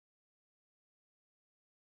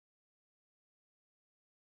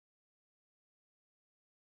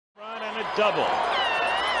A double.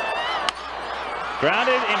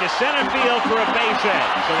 Grounded into center field for a base hit.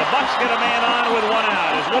 So the Bucks get a man on with 1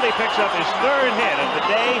 out as Willie picks up his 3rd hit of the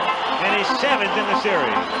day and his 7th in the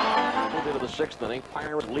series. Into the 6th inning,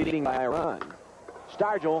 Pirates leading by a run.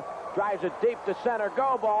 Stargell drives it deep to center.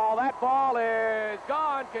 Go ball. That ball is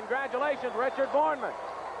gone. Congratulations, Richard Bournemouth.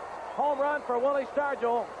 Home run for Willie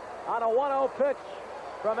Stargell on a 1-0 pitch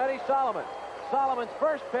from Eddie Solomon. Solomon's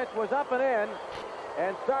first pitch was up and in,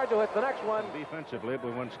 and Stargell hits the next one. Defensively,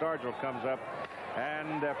 but when Stargell comes up,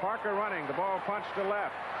 and Parker running, the ball punched to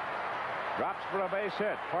left. Drops for a base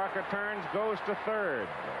hit. Parker turns, goes to 3rd.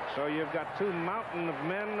 So you've got 2 mountain of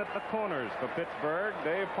men at the corners for Pittsburgh.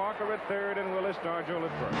 Dave Parker at 3rd and Willie Stargell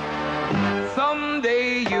at 1st.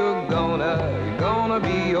 Someday you're gonna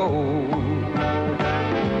be old.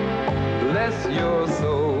 Bless your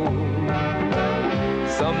soul.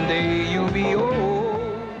 Someday you'll be old.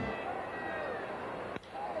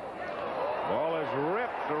 Ball is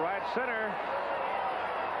ripped to right center.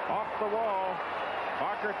 Off the wall.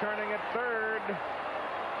 Parker turning at 3rd.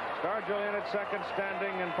 Stargell in at 2nd,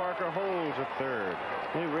 standing, and Parker holds at 3rd.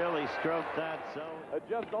 He really stroked that so.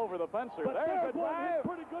 Just over the fencer. There's a drive.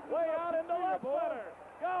 Way out into left center.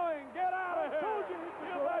 Going. Get out of here.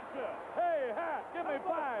 You betcha. Hey, Hat, give me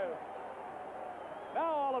 5.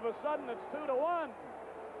 Now all of a sudden it's 2-1.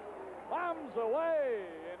 Bombs away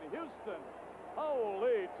in Houston.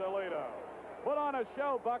 Holy Toledo. Put on a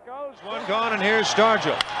show, buckos. One gone, and here's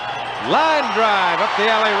Stargell. Line drive up the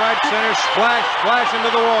alley, right center. Splash, splash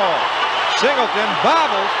into the wall. Singleton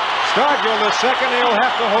bobbles. Stargell the 2nd. He'll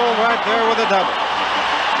have to hold right there with a double.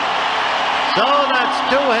 So that's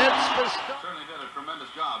 2 hits for Certainly did a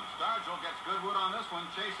tremendous job. Stargell gets good wood on this one.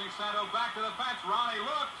 Chasing Santo back to the fence. Ronnie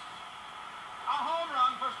looks. A home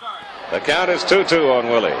run for Stargell. The count is 2-2 on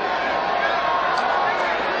Willie.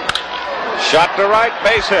 Shot to right,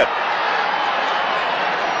 base hit.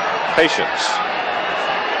 Patience.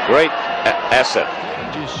 Great asset.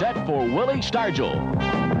 Stage is set for Willie Stargell.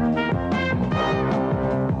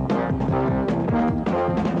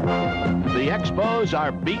 The Expos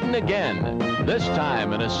are beaten again, this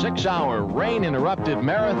time in a 6-hour rain-interrupted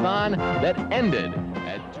marathon that ended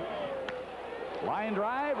at 2. Line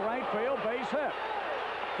drive, right field, base hit.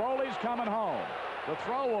 Foley's coming home. The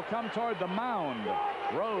throw will come toward the mound.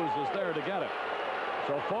 Rose is there to get it.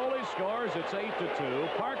 So Foley scores. It's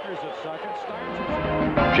 8-2. Parker's at 2nd.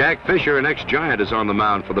 Stargell. Jack Fisher, an ex-Giant, is on the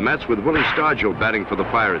mound for the Mets with Willie Stargell batting for the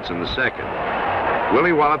Pirates in the 2nd.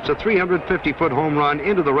 Willie wallops a 350-foot home run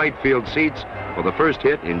into the right field seats for the first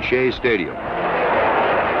hit in Shea Stadium.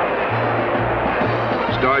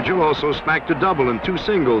 Stargell also smacked a double and 2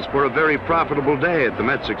 singles for a very profitable day at the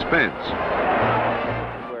Mets' expense.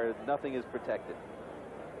 Where nothing is protected.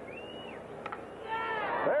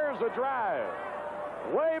 There's a drive.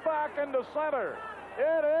 Way back into center.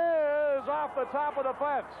 It is off the top of the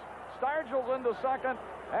fence. Stargell's into 2nd,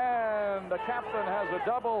 and the captain has a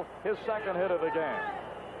double, his 2nd hit of the game.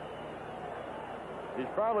 He's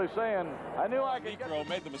probably saying, I knew I could Negro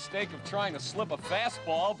made the mistake of trying to slip a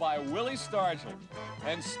fastball by Willie Stargell,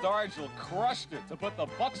 and Stargell crushed it to put the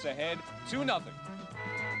Bucks ahead 2-0.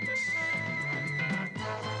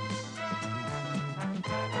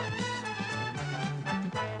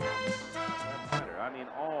 I mean,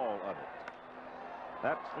 all of it.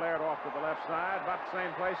 That flared off to the left side, about the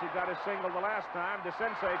same place he got his single the last time.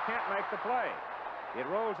 DeCinces can't make the play. It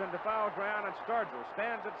rolls into foul ground, and Stargell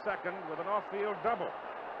stands at 2nd with an off-field double.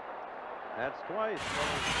 That's twice.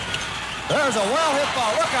 There's a well-hit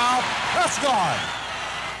ball. Look out. That's gone.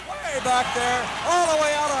 Way back there, all the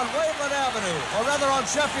way out on Waveland Avenue, or rather on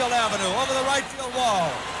Sheffield Avenue, over the right field wall.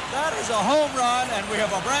 That is a home run, and we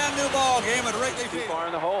have a brand new ball game at Wrigley Field. Too far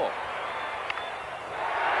in the hole.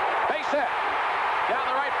 Base hit. Down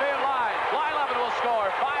the right field line. Blyleven will score.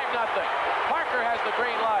 5-0. Parker has the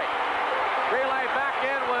green light. Relay back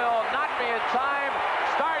in will not be in time.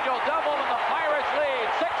 Stargell doubled and the Pirates lead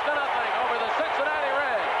 6-0 over the Cincinnati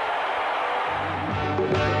Reds.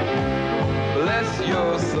 Bless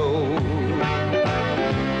your soul.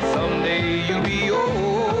 Someday you'll be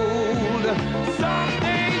old.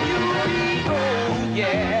 Someday you'll be old,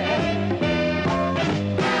 yeah.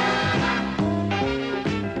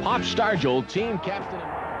 Pop Stargell, team captain.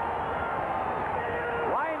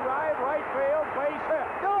 line drive, right field, base hit.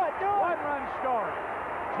 Do it. 1 run scoring.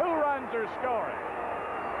 2 runs are scoring.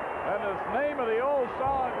 And the name of the old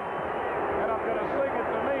song, and I'm going to sing it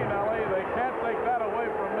to me, Nellie. They can't take that away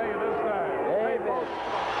from me this time. Amen.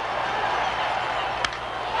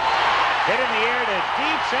 Hit in the air to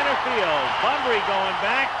deep center field. Bunbury going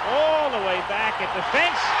back, all the way back at the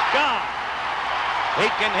fence. Gone. He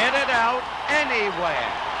can hit it out anywhere.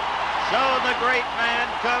 So the great man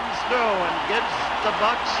comes through and gives the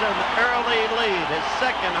Bucks an early lead, his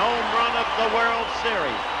second home run of the World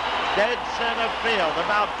Series. Dead center field,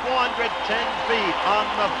 about 410 feet on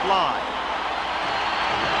the fly.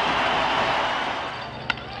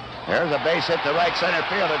 There's a base hit to right center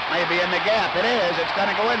field. It may be in the gap. It is. It's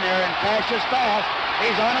going to go in there, and Cash is fast.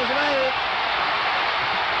 He's on his way.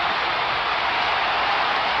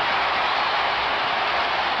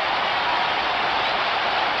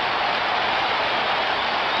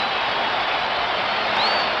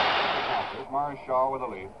 Shaw with the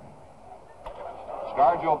lead.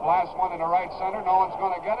 Stargell blasts one into right center. No one's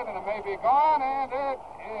going to get it, and it may be gone, and it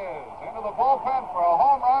is into the bullpen for a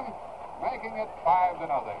home run, making it 5-0.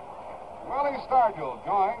 Willie Stargell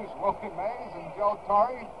joins Willie Mays and Joe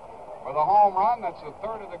Torre with a home run. That's the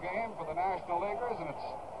third of the game for the National Leaguers, and it's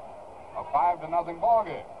a 5-0 ball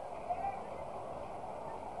game.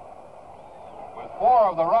 With 4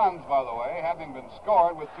 of the runs, by the way, having been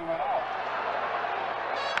scored with 2 men out.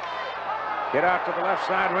 Get out to the left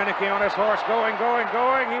side. Reineke on his horse, going.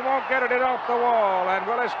 He won't get it off the wall. And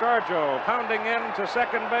Willie Stargell pounding in to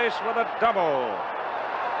second base with a double.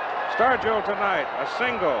 Stargell tonight, a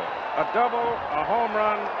single, a double, a home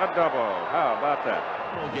run, a double. How about that?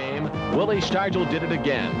 Game, Willie Stargell did it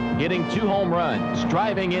again, hitting 2 home runs,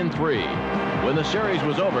 driving in 3. When the series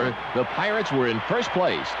was over, the Pirates were in first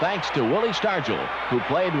place thanks to Willie Stargell, who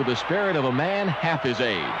played with the spirit of a man half his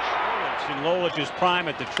age. In Lolich's prime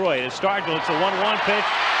at Detroit, as Stargell hits a 1-1 pitch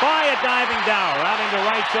by a diving Dower out into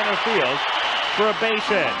right center field for a base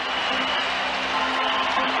hit.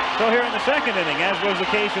 So here in the second inning, as was the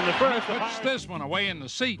case in the first, he puts this one away in the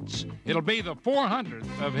seats. It'll be the 400th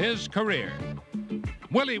of his career.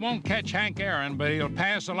 Willie won't catch Hank Aaron, but he'll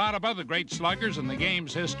pass a lot of other great sluggers in the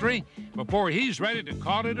game's history before he's ready to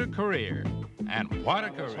call it a career. And what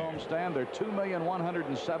a career. Homestand, they're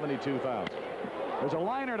 2,172,000. There's a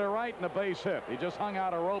liner to right and a base hit. He just hung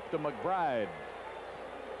out a rope to McBride.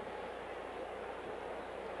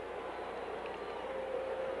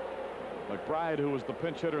 McBride, who was the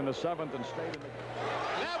pinch hitter in the 7th and stayed in the...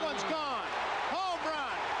 That one's gone. Home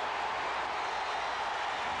run.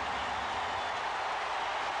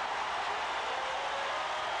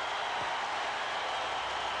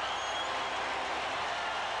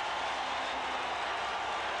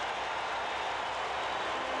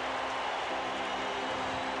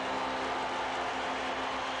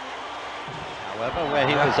 However, where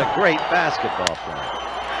he was a great basketball player.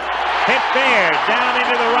 Hit fair down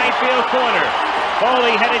into the right field corner.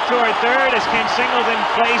 Foley headed toward third as Ken Singleton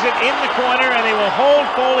plays it in the corner, and they will hold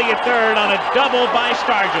Foley at third on a double by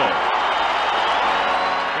Stargell.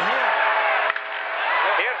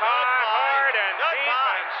 Hit hard and deep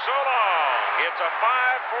and so long. It's a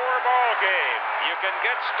 5-4 ball game. You can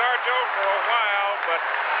get Stargell for a while, but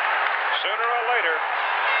sooner or later.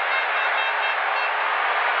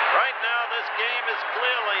 Right now, this game is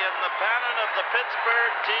clearly in the pattern of the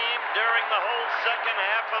Pittsburgh team during the whole second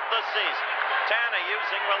half of the season. Tanner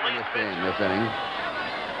using relief pitch. This inning.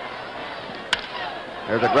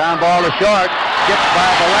 There's a ground ball to short. Skipped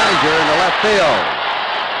by Belanger in the left field.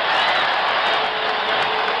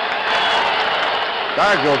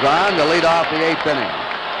 Stargell's on to lead off the 8th inning.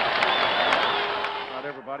 Not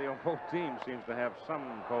everybody on both teams seems to have some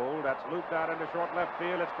cold. That's looped out into short left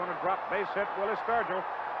field. It's going to drop. Base hit. Willie Stargell.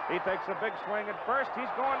 He takes a big swing at first. He's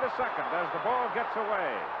going to second as the ball gets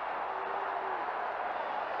away.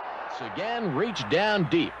 It's again reached down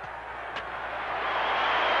deep.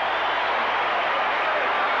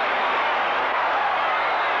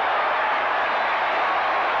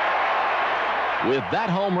 With that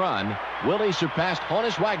home run, Willie surpassed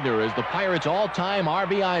Honus Wagner as the Pirates' all-time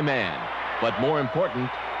RBI man. But more important,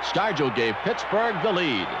 Stargell gave Pittsburgh the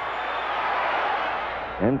lead.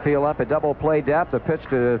 Infield up at double play depth. The pitch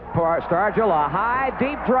to Stargell. A high,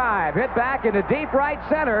 deep drive. Hit back into deep right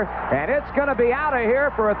center. And it's going to be out of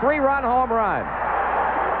here for a 3-run home run.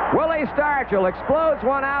 Willie Stargell explodes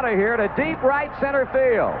one out of here to deep right center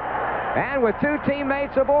field. And with 2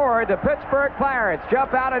 teammates aboard, the Pittsburgh Pirates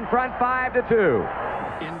jump out in front 5-2.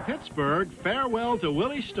 In Pittsburgh, farewell to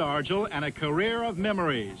Willie Stargell and a career of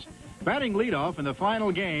memories. Batting leadoff in the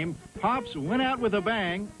final game, Pops went out with a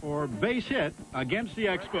bang, or base hit, against the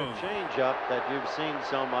Expos. Change-up that you've seen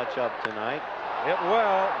so much of tonight. Hit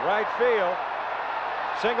well, right field.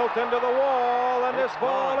 Singleton to the wall, and this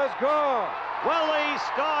ball is gone. Willie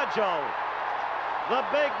Stargell, the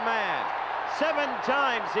big man. 7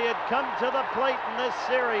 times he had come to the plate in this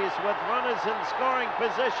series with runners in scoring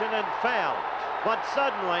position and failed. But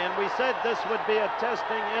suddenly, and we said this would be a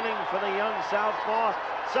testing inning for the young southpaw,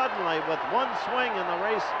 suddenly with one swing in the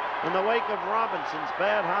race in the wake of Robinson's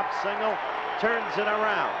bad hop single turns it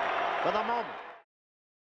around for the moment.